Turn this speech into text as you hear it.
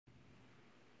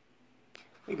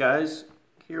Hey guys,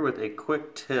 here with a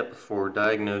quick tip for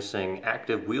diagnosing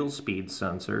active wheel speed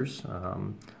sensors.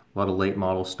 A lot of late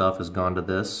model stuff has gone to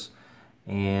this,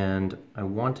 and I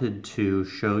wanted to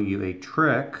show you a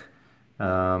trick,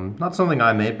 not something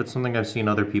I made, but something I've seen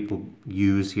other people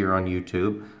use here on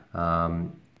YouTube,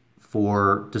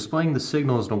 for displaying the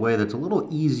signals in a way that's a little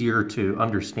easier to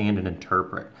understand and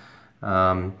interpret.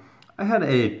 I had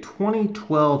a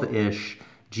 2012-ish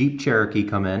Jeep Cherokee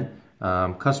come in.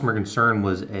 Customer concern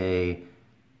was a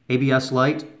ABS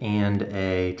light and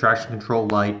a traction control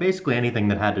light. Basically anything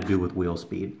that had to do with wheel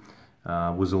speed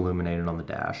was illuminated on the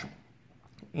dash.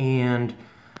 And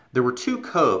there were two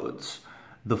codes.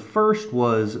 The first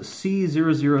was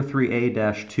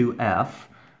C003A-2F,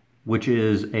 which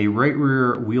is a right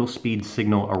rear wheel speed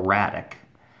signal erratic.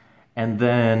 And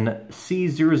then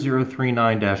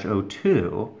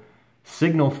C0039-02,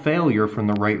 signal failure from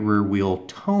the right rear wheel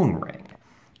tone ring.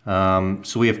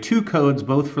 So we have two codes,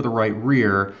 both for the right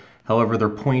rear. However, they're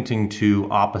pointing to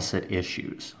opposite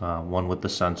issues, one with the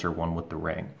sensor, one with the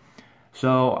ring.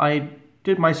 So I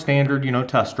did my standard,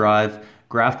 test drive,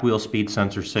 graphed wheel speed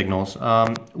sensor signals.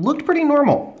 Looked pretty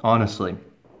normal, honestly.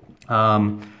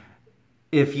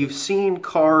 If you've seen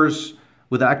cars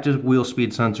with active wheel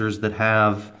speed sensors that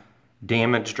have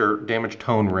damaged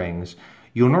tone rings,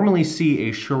 you'll normally see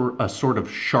a sort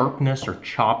of sharpness or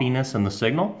choppiness in the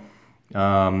signal.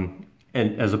 And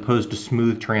as opposed to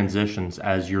smooth transitions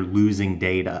as you're losing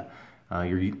data.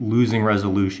 You're losing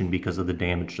resolution because of the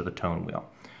damage to the tone wheel.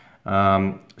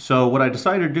 So what I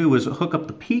decided to do was hook up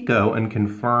the Pico and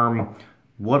confirm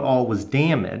what all was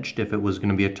damaged, if it was going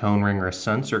to be a tone ring or a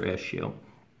sensor issue.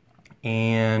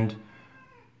 And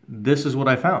this is what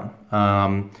I found.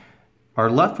 Our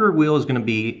left rear wheel is going to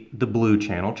be the blue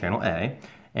channel, channel A,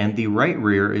 and the right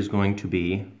rear is going to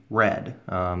be red.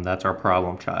 That's our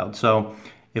problem child. So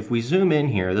if we zoom in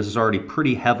here, this is already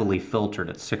pretty heavily filtered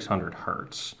at 600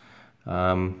 hertz.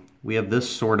 We have this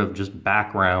sort of just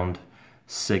background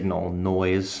signal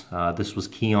noise. This was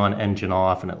key on, engine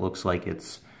off, and it looks like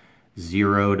it's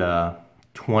 0 to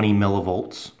 20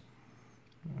 millivolts.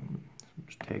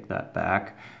 Just take that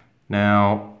back.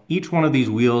 Now, each one of these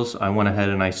wheels, I went ahead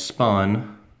and I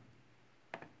spun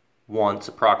once,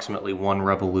 approximately 1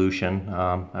 revolution.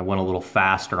 I went a little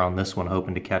faster on this one,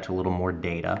 hoping to catch a little more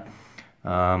data.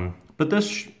 But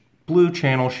this blue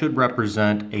channel should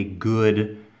represent a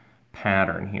good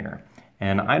pattern here.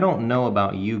 And I don't know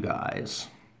about you guys,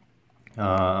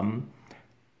 but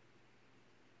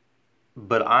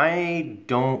I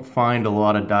don't find a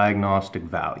lot of diagnostic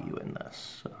value in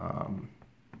this.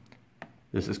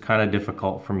 This is kind of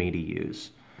difficult for me to use.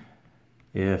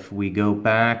 If we go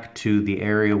back to the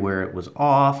area where it was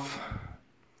off,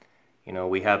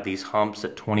 we have these humps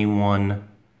at 21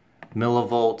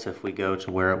 millivolts. If we go to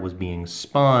where it was being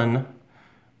spun,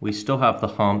 we still have the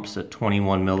humps at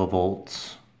 21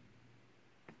 millivolts.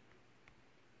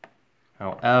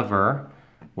 However,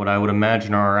 what I would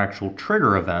imagine our actual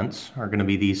trigger events are going to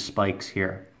be these spikes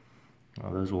here.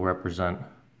 Well, those will represent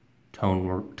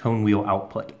tone wheel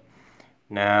output.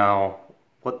 Now,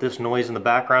 what this noise in the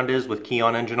background is with key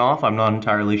on, engine off, I'm not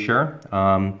entirely sure.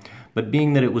 But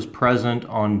being that it was present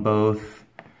on both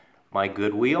my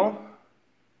good wheel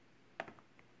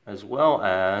as well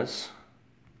as,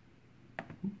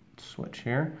 switch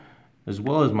here, as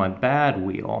well as my bad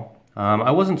wheel, I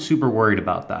wasn't super worried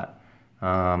about that.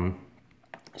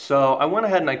 So I went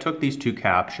ahead and I took these two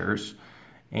captures,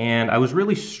 and I was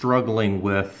really struggling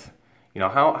with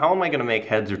how am I going to make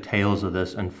heads or tails of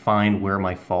this and find where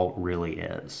my fault really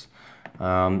is?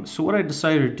 So what I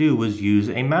decided to do was use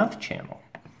a math channel.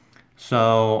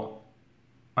 So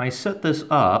I set this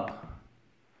up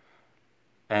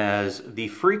as the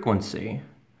frequency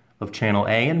of channel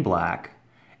A in black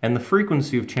and the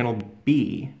frequency of channel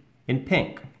B in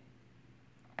pink.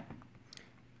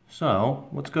 So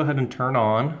let's go ahead and turn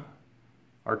on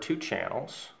our two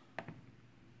channels.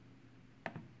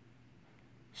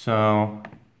 So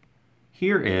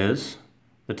here is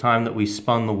the time that we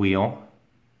spun the wheel.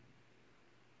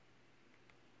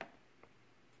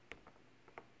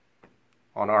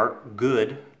 On our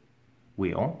good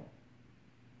wheel.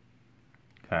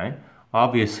 Okay.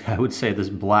 Obviously, I would say this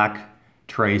black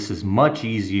trace is much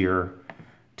easier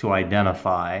to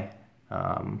identify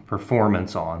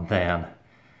performance on than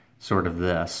sort of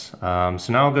this. So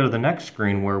now I'll go to the next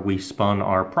screen where we spun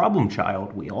our problem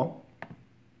child wheel.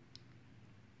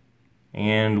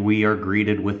 And we are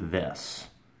greeted with this.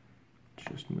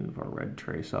 Let's just move our red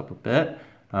trace up a bit.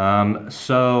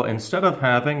 So instead of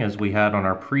having, as we had on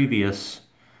our previous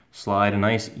slide, a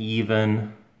nice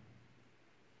even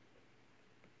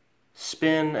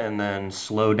spin and then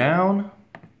slow down,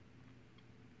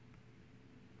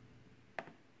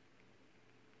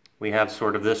 we have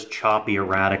sort of this choppy,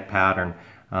 erratic pattern.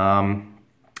 And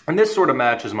this sort of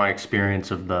matches my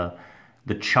experience of the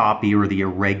choppy or the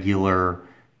irregular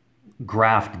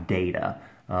graphed data.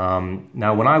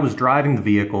 Now, when I was driving the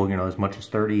vehicle, you know, as much as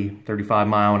 30, 35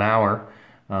 mile an hour,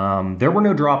 there were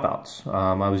no dropouts.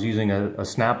 I was using a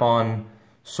Snap-on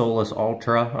Solus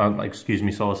Ultra,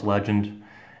 Solus Legend,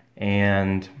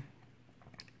 and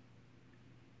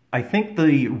I think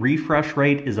the refresh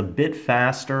rate is a bit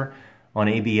faster on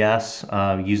ABS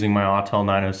using my Autel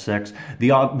 906. The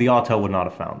Autel would not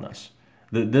have found this.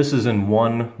 This is in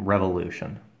 1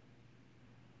 revolution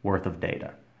worth of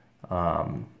data.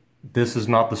 This is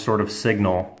not the sort of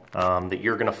signal that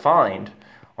you're going to find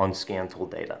on scan tool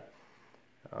data.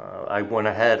 I went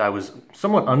ahead, I was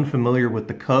somewhat unfamiliar with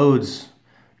the codes,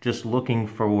 just looking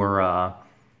for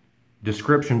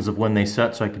descriptions of when they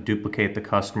set so I could duplicate the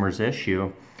customer's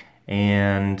issue.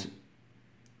 And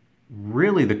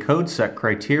really the code set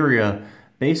criteria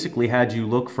basically had you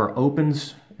look for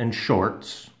opens and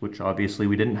shorts, which obviously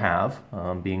we didn't have,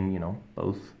 being, you know,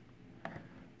 both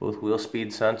wheel speed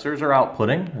sensors are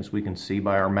outputting, as we can see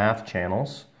by our math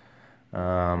channels.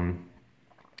 And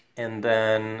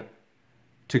then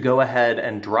to go ahead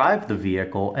and drive the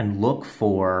vehicle and look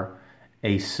for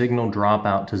a signal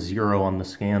dropout to 0 on the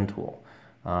scan tool.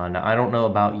 Now, I don't know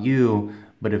about you,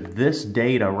 but if this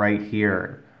data right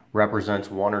here represents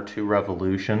 1 or 2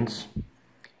 revolutions,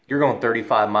 you're going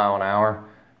 35 mile an hour,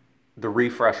 the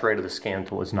refresh rate of the scan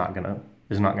tool is not gonna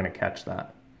catch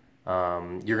that.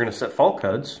 You're gonna set fault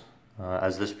codes,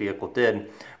 as this vehicle did,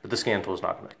 but the scan tool is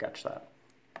not gonna catch that.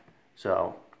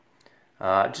 So,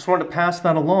 I just wanted to pass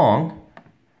that along.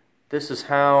 This is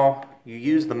how you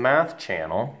use the math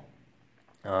channel.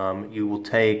 You will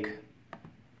take,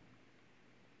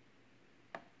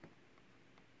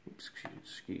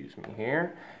 excuse me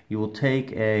here, you will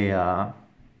take a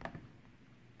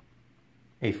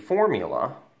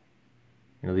formula.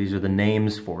 You know, these are the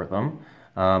names for them,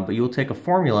 but you'll take a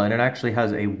formula and it actually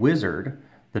has a wizard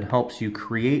that helps you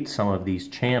create some of these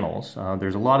channels.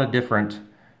 There's a lot of different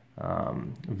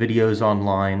videos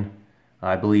online.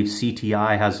 I believe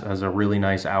CTI has a really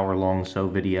nice hour-long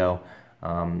video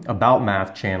about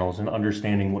math channels and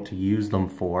understanding what to use them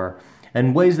for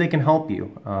and ways they can help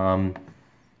you.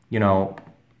 You know,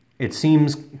 it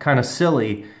seems kind of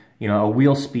silly, you know, a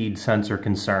wheel speed sensor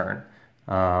concern.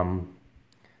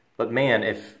 But man,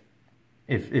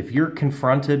 if you're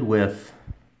confronted with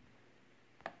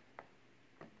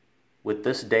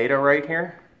this data right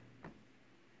here,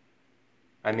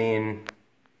 I mean,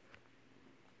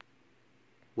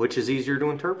 which is easier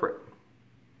to interpret?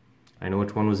 I know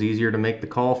which one was easier to make the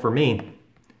call for me.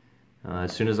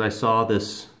 As soon as I saw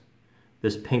this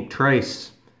pink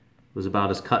trace, it was about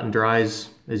as cut and dry as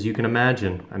you can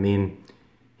imagine. I mean,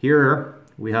 here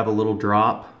we have a little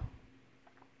drop.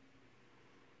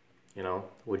 You know,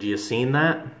 would you have seen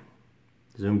that?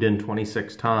 Zoomed in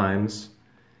 26 times.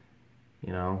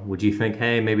 You know, would you think,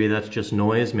 hey, maybe that's just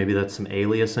noise, maybe that's some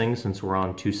aliasing since we're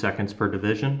on 2 seconds per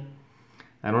division?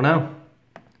 I don't know.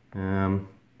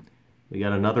 We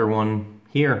got another one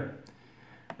here.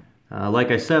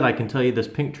 Like I said, I can tell you this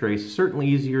pink trace is certainly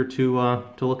easier to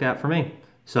look at for me.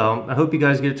 So I hope you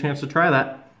guys get a chance to try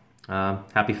that.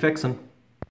 Happy fixing.